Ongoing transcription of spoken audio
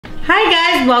Hi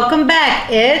guys, welcome back.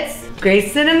 It's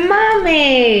Grayson and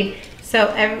Mommy. So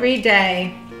every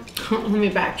day, let me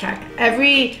backtrack.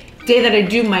 Every day that I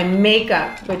do my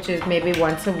makeup, which is maybe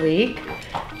once a week,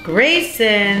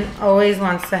 Grayson always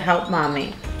wants to help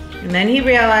Mommy. And then he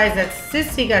realized that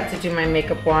Sissy got to do my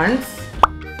makeup once.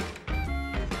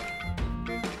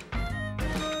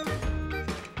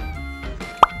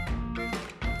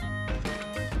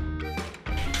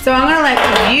 So I'm gonna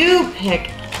let you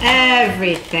pick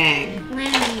everything.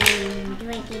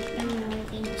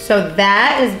 So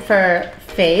that is for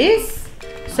face.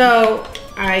 So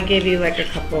I gave you like a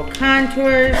couple of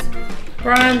contours,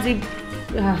 bronzy,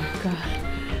 oh God,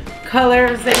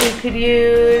 colors that you could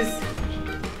use.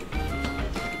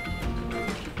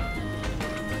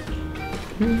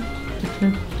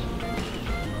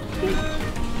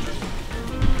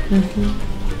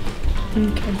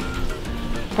 Okay.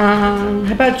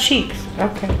 How about cheeks?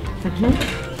 Okay.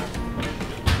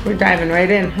 We're diving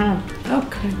right in, huh?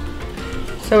 Okay.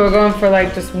 So we're going for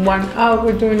like just one. Oh,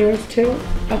 we're doing yours too?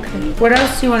 Okay. What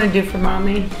else do you want to do for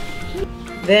Mommy?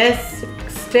 This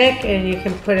stick, and you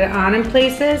can put it on in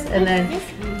places, and then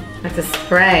that's a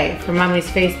spray for Mommy's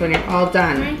face when you're all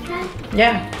done.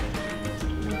 Yeah.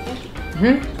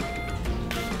 On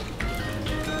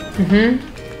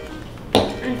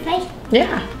face?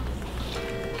 Yeah.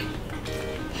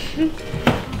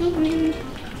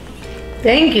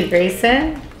 Thank you,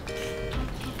 Grayson.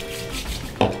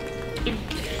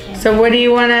 So what do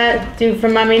you want to do for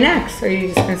Mommy next? Or are you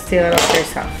just going to steal it off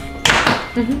yourself?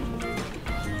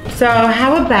 So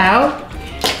how about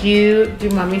you do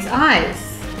Mommy's eyes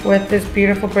with this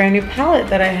beautiful brand new palette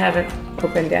that I haven't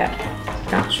opened yet.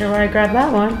 Not sure why I grabbed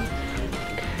that one.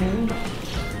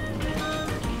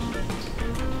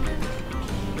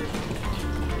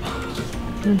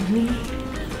 Okay.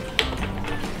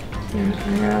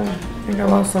 I think I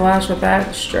lost the lash with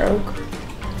that stroke.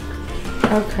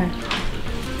 Okay.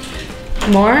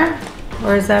 More?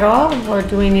 Or is that all? Or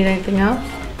do we need anything else?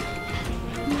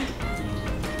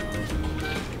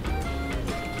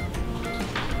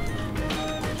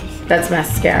 That's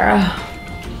mascara.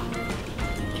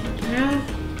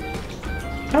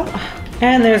 Oh,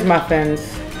 and there's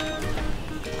muffins.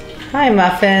 Hi,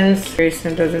 muffins.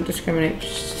 Grayson doesn't discriminate.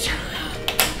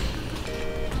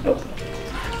 Oh.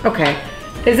 Okay.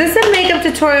 Is this a makeup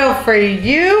tutorial for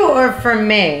you or for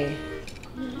me?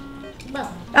 Both.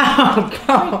 Oh,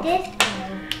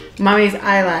 both. Mommy's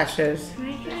eyelashes.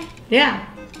 Yeah.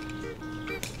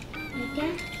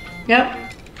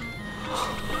 Yep.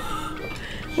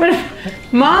 What?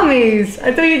 Mommy's.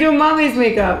 I thought you were doing Mommy's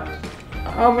makeup.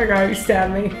 Oh my God, you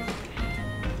stabbed me.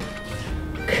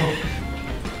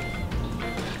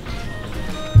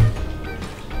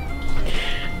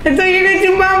 I thought you were gonna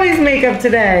do Mommy's makeup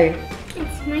today.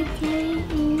 It's my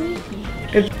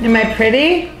turn. Am I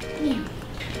pretty? Yeah.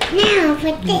 Now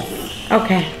for this.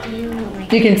 Okay.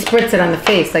 You can spritz it on the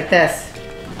face like this.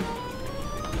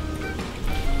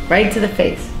 Right to the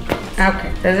face.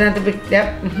 Okay. Doesn't have to be.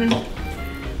 Yep.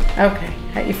 Okay.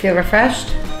 How you feel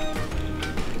refreshed?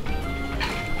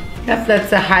 Yep.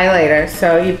 That's a highlighter.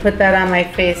 So you put that on my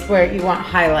face where you want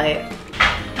highlight.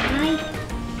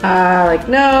 Like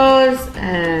nose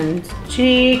and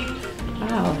cheek.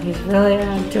 Wow, he's really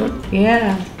doing,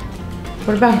 yeah.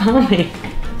 What about Mommy?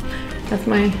 That's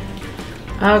my,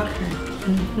 okay.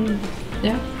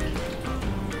 Yeah.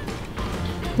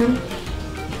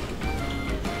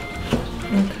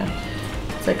 Okay.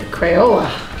 It's like a Crayola.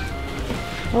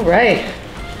 All right.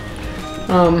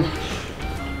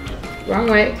 Wrong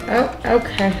way. Oh,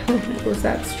 okay. What was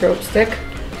that stroke stick?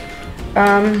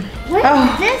 Where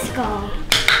did this go?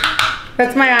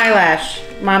 That's my eyelash.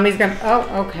 Mommy's gonna,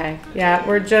 oh, okay. Yeah,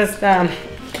 we're just, I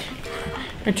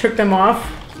took them off.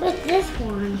 What's this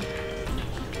one?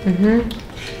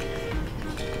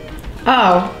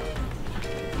 Oh.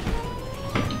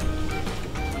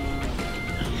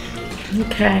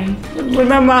 Okay. What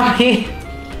about Mommy?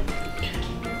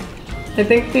 I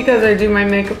think because I do my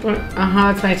makeup,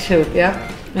 it's my tooth, yep.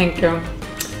 Thank you.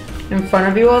 In front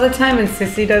of you all the time, and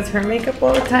Sissy does her makeup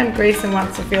all the time. Grayson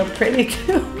wants to feel pretty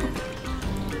too.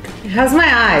 How's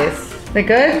my eyes? They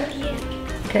good? Yeah.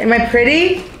 Okay, am I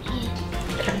pretty?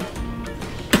 Yeah.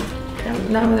 Okay.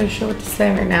 I'm not really sure what to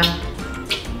say right now.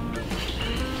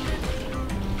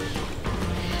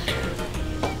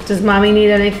 Does Mommy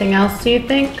need anything else, do you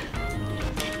think?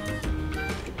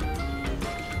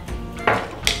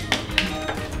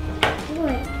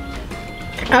 What?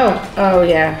 Oh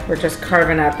yeah, we're just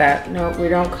carving out that. No, we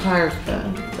don't carve the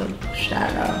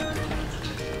shadow.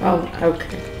 Oh,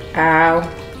 okay. Ow.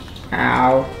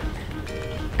 Ow.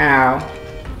 Ow.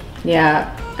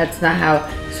 Yeah, that's not how.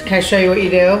 Can I show you what you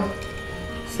do?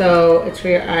 So it's for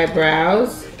your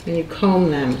eyebrows and you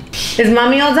comb them. Is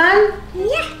mommy all done?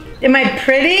 Yeah. Am I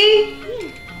pretty?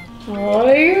 Yeah.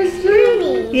 Oh, you're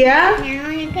sweet. Yeah? Now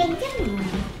I want to paint them.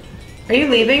 Are you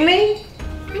leaving me?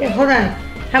 Okay, hold on.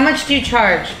 How much do you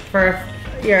charge for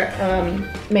your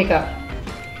makeup?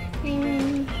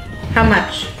 How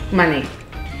much money?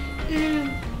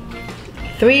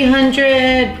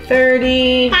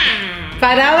 $335?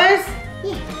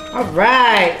 Yeah. All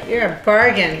right, you're a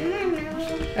bargain.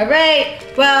 All right,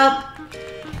 well,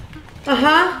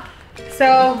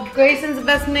 So Greyson's the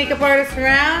best makeup artist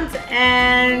around,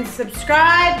 and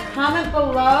subscribe, comment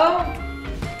below.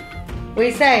 What do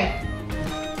you say?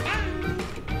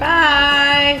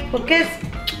 Bye. Well, kiss.